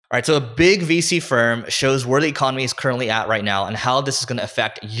All right, so a big VC firm shows where the economy is currently at right now and how this is going to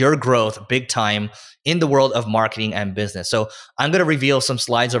affect your growth big time in the world of marketing and business. So I'm going to reveal some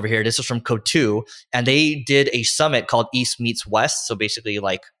slides over here. This is from Coatue, and they did a summit called East Meets West. So basically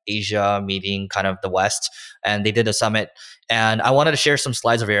like Asia meeting kind of the West, and they did a summit. And I wanted to share some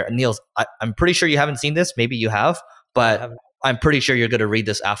slides over here. And Niels, I'm pretty sure you haven't seen this. Maybe you have, but I'm pretty sure you're going to read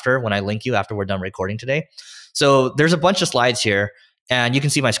this after when I link you after we're done recording today. So there's a bunch of slides here. And you can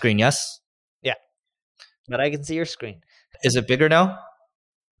see my screen, yes? Yeah, but I can see your screen. Is it bigger now?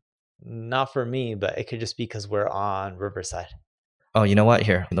 Not for me, but it could just be because we're on Riverside. Oh, you know what?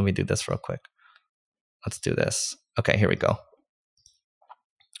 Here, let me do this real quick. Let's do this. Okay, here we go. All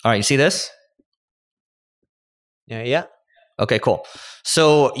right, you see this? Yeah. Okay, cool.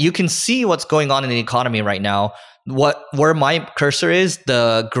 So you can see what's going on in the economy right now. Where my cursor is,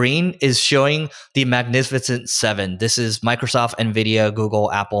 the green is showing the Magnificent Seven. This is Microsoft, Nvidia,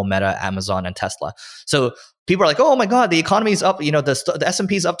 Google, Apple, Meta, Amazon, and Tesla. So people are like, "Oh my God, the economy is up. You know, the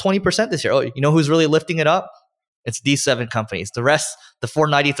S&P is up 20% this year." Oh, you know who's really lifting it up? It's these 7 companies. The rest, the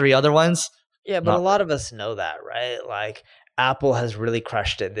 493 other ones. Yeah, but a lot of us know that, right? Like Apple has really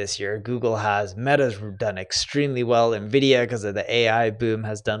crushed it this year. Google has. Meta's done extremely well. Nvidia, because of the AI boom,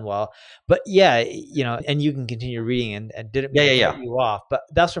 has done well. But yeah, you know, and you can continue reading and didn't cut you off. But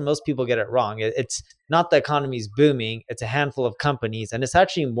that's where most people get it wrong. It's not the economy's booming. It's a handful of companies. And it's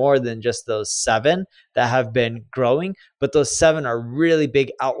actually more than just those 7 that have been growing. But those 7 are really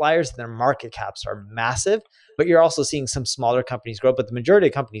big outliers. And their market caps are massive. But you're also seeing some smaller companies grow. But the majority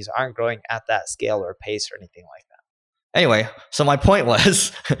of companies aren't growing at that scale or pace or anything like that. Anyway, so my point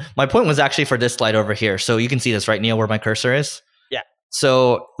was actually for this slide over here. So you can see this, right, Neil, where my cursor is? Yeah.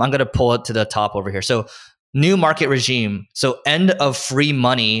 So I'm going to pull it to the top over here. So new market regime. So end of free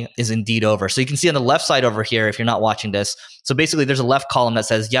money is indeed over. So you can see on the left side over here, if you're not watching this. So basically there's a left column that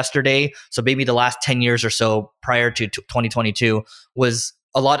says yesterday. So maybe the last 10 years or so prior to 2022 was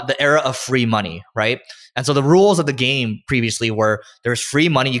a lot of the era of free money, right? And so the rules of the game previously were there's free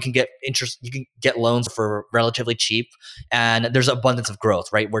money, you can get interest, you can get loans for relatively cheap, and there's abundance of growth,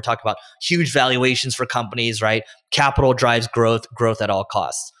 right? We're talking about huge valuations for companies, right? Capital drives growth at all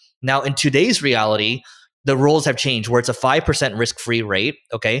costs. Now, in today's reality, the rules have changed where it's a 5% risk-free rate,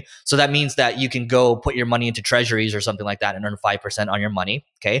 okay? So that means that you can go put your money into treasuries or something like that and earn 5% on your money,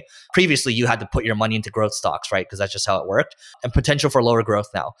 okay? Previously, you had to put your money into growth stocks, right? Because that's just how it worked. And potential for lower growth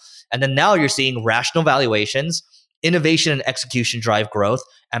now. And then now you're seeing rational valuations, innovation and execution drive growth,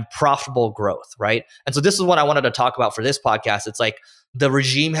 and profitable growth, right? And so this is what I wanted to talk about for this podcast. It's like the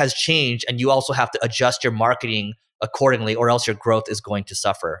regime has changed and you also have to adjust your marketing accordingly or else your growth is going to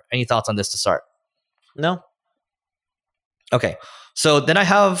suffer. Any thoughts on this to start? No. Okay. So then I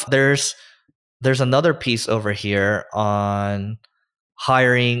have there's another piece over here on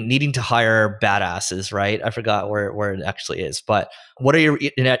needing to hire badasses, right? I forgot where it actually is, but what are your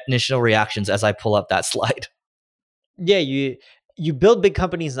initial reactions as I pull up that slide? Yeah, you build big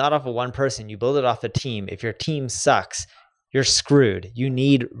companies not off of one person. You build it off a team. If your team sucks, you're screwed. You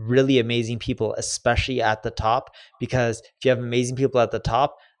need really amazing people, especially at the top, because if you have amazing people at the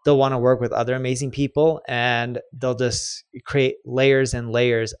top, they'll want to work with other amazing people and they'll just create layers and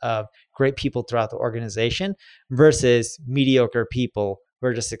layers of great people throughout the organization versus mediocre people who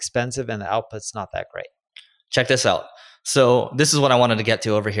are just expensive and the output's not that great. Check this out. So this is what I wanted to get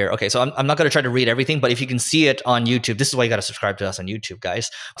to over here. Okay, so I'm not going to try to read everything, but if you can see it on YouTube, this is why you got to subscribe to us on YouTube, guys.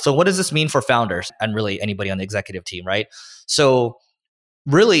 So what does this mean for founders and really anybody on the executive team, right? So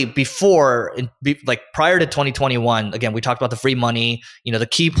really prior to 2021, again, we talked about the free money, the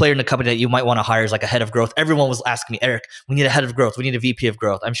key player in the company that you might want to hire is like a head of growth. Everyone was asking me, Eric, we need a head of growth. We need a VP of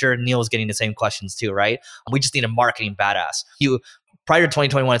growth. I'm sure Neil was getting the same questions too, right? We just need a marketing badass. Prior to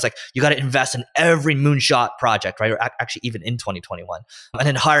 2021, it's like you got to invest in every moonshot project, right? Or actually even in 2021. And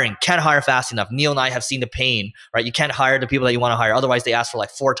then hiring, can't hire fast enough. Neil and I have seen the pain, right? You can't hire the people that you want to hire. Otherwise, they ask for like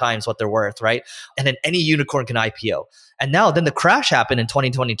 4 times what they're worth, right? And then any unicorn can IPO. And now then the crash happened in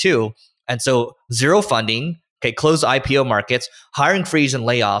 2022. And so zero funding, okay, closed IPO markets, hiring freeze and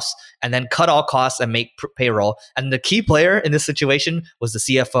layoffs, and then cut all costs and make payroll. And the key player in this situation was the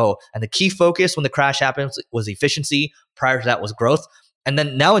CFO. And the key focus when the crash happened was efficiency. Prior to that was growth. And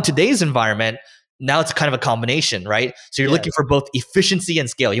then now in today's environment, now it's kind of a combination, right? So you're looking for both efficiency and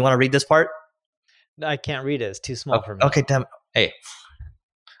scale. You want to read this part? No, I can't read it. It's too small for me. Okay, damn. Hey,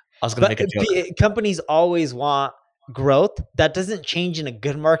 I was going to make a joke. Companies always want growth. That doesn't change in a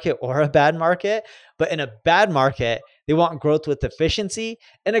good market or a bad market. But in a bad market, they want growth with efficiency.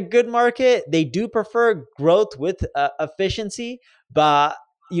 In a good market, they do prefer growth with efficiency, but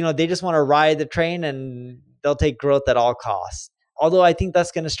they just want to ride the train and they'll take growth at all costs. Although I think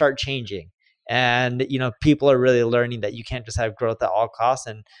that's going to start changing. And, people are really learning that you can't just have growth at all costs,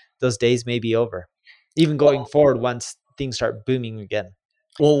 and those days may be over, even going forward once things start booming again.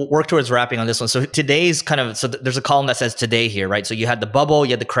 We'll work towards wrapping on this one. So today's there's a column that says today here, right? So you had the bubble,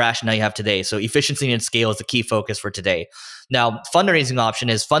 you had the crash, and now you have today. So efficiency and scale is the key focus for today. Now,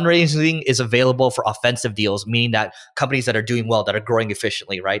 fundraising is available for offensive deals, meaning that companies that are doing well, that are growing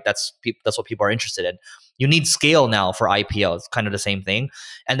efficiently, right? That's what people are interested in. You need scale now for IPO. It's kind of the same thing.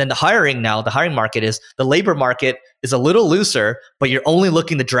 And then the hiring market is, the labor market is a little looser, but you're only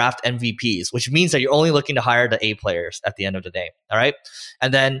looking to draft MVPs, which means that you're only looking to hire the A players at the end of the day. All right.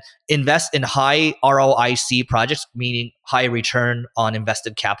 And then invest in high ROIC projects, meaning high return on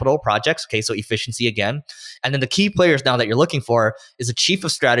invested capital projects. Okay. So efficiency again. And then the key players now that you're looking for is a chief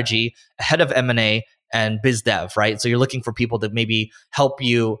of strategy, a head of M&A, and biz dev, right? So you're looking for people that maybe help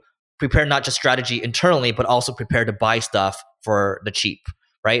you prepare not just strategy internally, but also prepare to buy stuff for the cheap,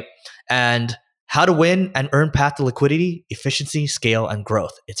 right? And how to win and earn path to liquidity, efficiency, scale, and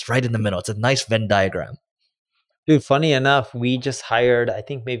growth. It's right in the middle. It's a nice Venn diagram. Dude, funny enough, we just hired, I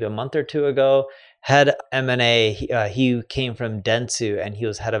think maybe a month or two ago, head M&A. He came from Dentsu, and he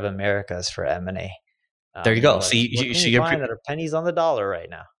was head of Americas for M&A. There you go. So you're that are pennies on the dollar right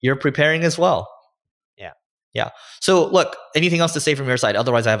now. You're preparing as well. Yeah. So look, anything else to say from your side?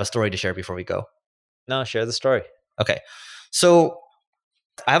 Otherwise, I have a story to share before we go. No, share the story. Okay. So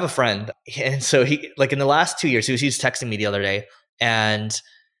I have a friend, and so he, like in the last 2 years, he was texting me the other day, and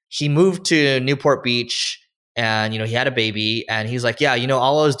he moved to Newport Beach, and he had a baby, and he's like, yeah,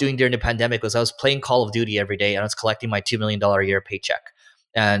 all I was doing during the pandemic was I was playing Call of Duty every day, and I was collecting my $2 million a year paycheck.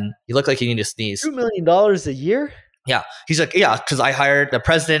 And you look like you need to sneeze. $2 million a year? Yeah. He's like, yeah, because I hired the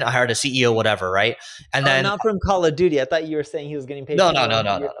president, I hired a CEO, whatever, right? And then not from Call of Duty. I thought you were saying he was getting paid. No.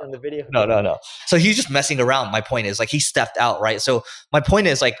 From the video. No. So he's just messing around. My point is, like, he stepped out, right? So my point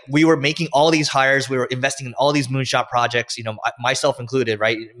is, like, we were making all these hires, we were investing in all these moonshot projects, myself included,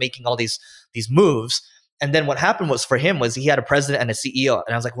 right? Making all these moves. And then what happened was, for him, was he had a president and a CEO.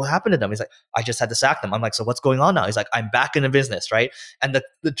 And I was like, what happened to them? He's like, I just had to sack them. I'm like, so what's going on now? He's like, I'm back in the business, right? And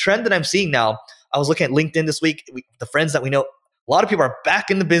the trend that I'm seeing now, I was looking at LinkedIn this week, the friends that we know, a lot of people are back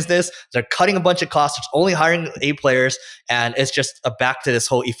in the business. They're cutting a bunch of costs, just only hiring A players. And it's just back to this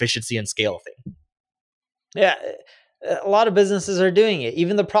whole efficiency and scale thing. Yeah. A lot of businesses are doing it.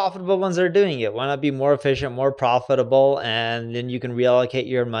 Even the profitable ones are doing it. Why not be more efficient, more profitable, and then you can reallocate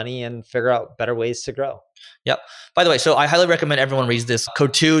your money and figure out better ways to grow. Yep. By the way, so I highly recommend everyone reads this.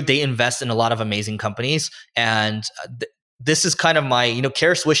 Coatue, they invest in a lot of amazing companies. And this is kind of my,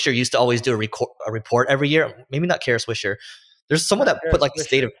 Kara Swisher used to always do a report every year. Maybe not Kara Swisher. There's someone that put like the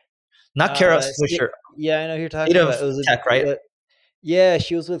state of, not Kara Swisher. Yeah, I know who you're talking about. It was tech, right? Yeah,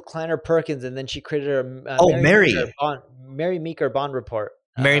 she was with Kleiner Perkins, and then she created Mary Meeker Bond Report.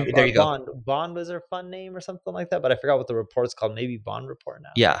 There you go. Bond was her fun name or something like that, but I forgot what the report's called. Maybe Bond Report now.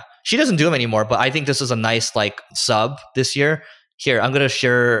 Yeah, she doesn't do them anymore, but I think this is a nice sub this year. Here, I'm going to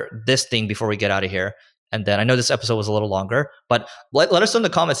share this thing before we get out of here. And then I know this episode was a little longer, but let us know in the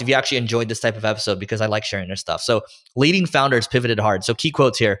comments if you actually enjoyed this type of episode, because I like sharing their stuff. So leading founders pivoted hard. So key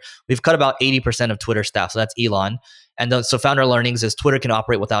quotes here. We've cut about 80% of Twitter staff. So that's Elon. And then, so founder learnings is Twitter can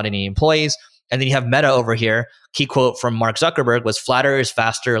operate without any employees. And then you have Meta over here. Key quote from Mark Zuckerberg was, flatter is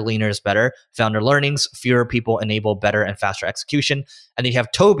faster, leaner is better. Founder learnings, fewer people enable better and faster execution. And then you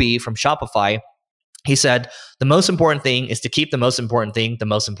have Toby from Shopify. He said, the most important thing is to keep the most important thing the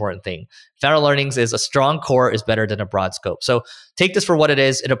most important thing. Founder learnings is a strong core is better than a broad scope. So take this for what it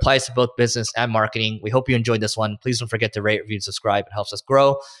is. It applies to both business and marketing. We hope you enjoyed this one. Please don't forget to rate, review, and subscribe. It helps us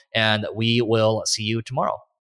grow. And we will see you tomorrow.